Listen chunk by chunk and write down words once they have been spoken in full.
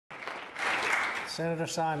Senator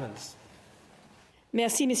Simons.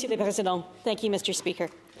 Merci, Monsieur le Président. Thank you, Mr. Speaker.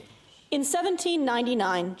 In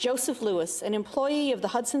 1799, Joseph Lewis, an employee of the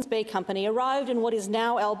Hudson's Bay Company, arrived in what is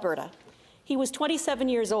now Alberta. He was 27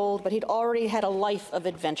 years old, but he'd already had a life of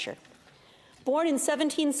adventure. Born in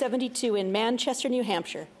 1772 in Manchester, New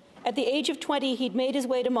Hampshire, at the age of 20, he'd made his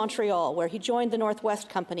way to Montreal, where he joined the Northwest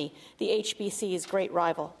Company, the HBC's great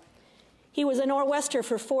rival. He was a Nor'wester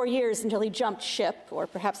for 4 years until he jumped ship, or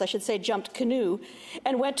perhaps I should say jumped canoe,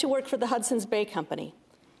 and went to work for the Hudson's Bay Company.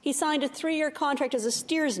 He signed a 3-year contract as a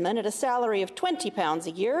steersman at a salary of £20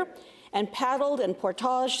 a year and paddled and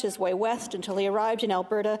portaged his way west until he arrived in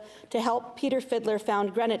Alberta to help Peter Fiddler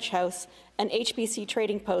found Greenwich House, an HBC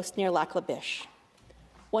trading post near Lac La Biche.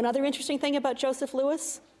 One other interesting thing about Joseph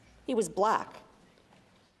Lewis, he was black.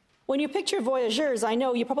 When you picture voyageurs, I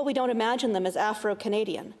know you probably don't imagine them as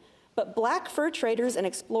Afro-Canadian, but black fur traders and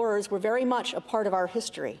explorers were very much a part of our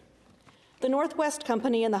history. The Northwest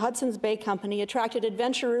Company and the Hudson's Bay Company attracted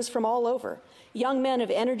adventurers from all over, young men of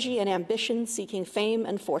energy and ambition seeking fame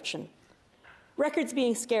and fortune. Records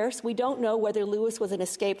being scarce, we don't know whether Lewis was an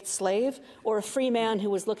escaped slave or a free man who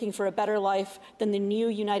was looking for a better life than the new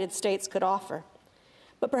United States could offer.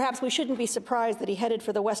 But perhaps we shouldn't be surprised that he headed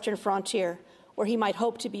for the western frontier, where he might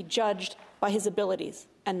hope to be judged by his abilities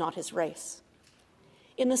and not his race.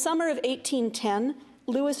 In the summer of 1810,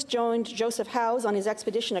 Lewis joined Joseph Howe's on his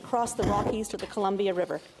expedition across the Rockies to the Columbia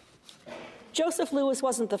River. Joseph Lewis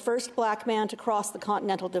wasn't the first black man to cross the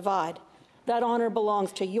Continental Divide. That honor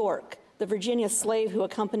belongs to York, the Virginia slave who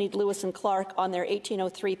accompanied Lewis and Clark on their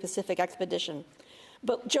 1803 Pacific expedition.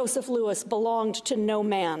 But Joseph Lewis belonged to no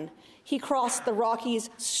man. He crossed the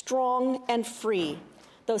Rockies strong and free,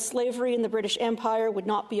 though slavery in the British Empire would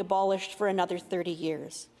not be abolished for another 30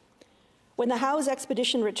 years. When the Howe's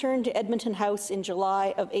expedition returned to Edmonton House in July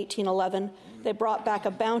of 1811, they brought back a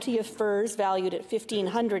bounty of furs valued at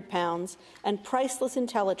 £1,500 and priceless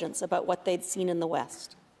intelligence about what they'd seen in the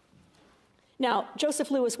West. Now, Joseph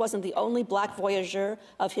Lewis wasn't the only black voyageur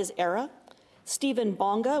of his era. Stephen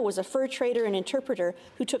Bonga was a fur trader and interpreter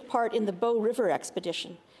who took part in the Bow River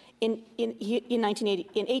expedition. In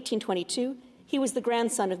 1822, he was the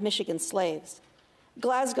grandson of Michigan slaves.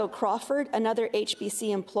 Glasgow Crawford, another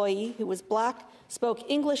HBC employee who was black, spoke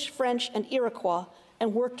English, French, and Iroquois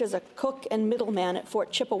and worked as a cook and middleman at Fort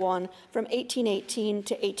Chipewyan from 1818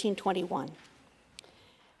 to 1821.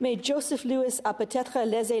 Mais Joseph Lewis a peut-être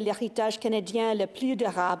laissé l'héritage canadien le plus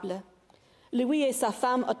durable. Lui et sa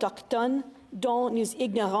femme autochtone, dont nous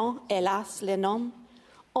ignorons, hélas, les noms,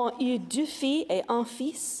 ont eu 2 filles et un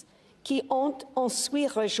fils qui ont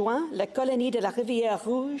ensuite rejoint la colonie de la Rivière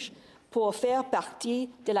Rouge pour faire partie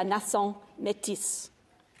de la nation métisse.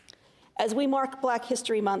 As we mark Black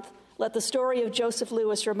History Month, let the story of Joseph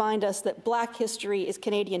Lewis remind us that Black history is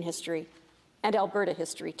Canadian history, and Alberta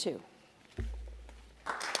history too.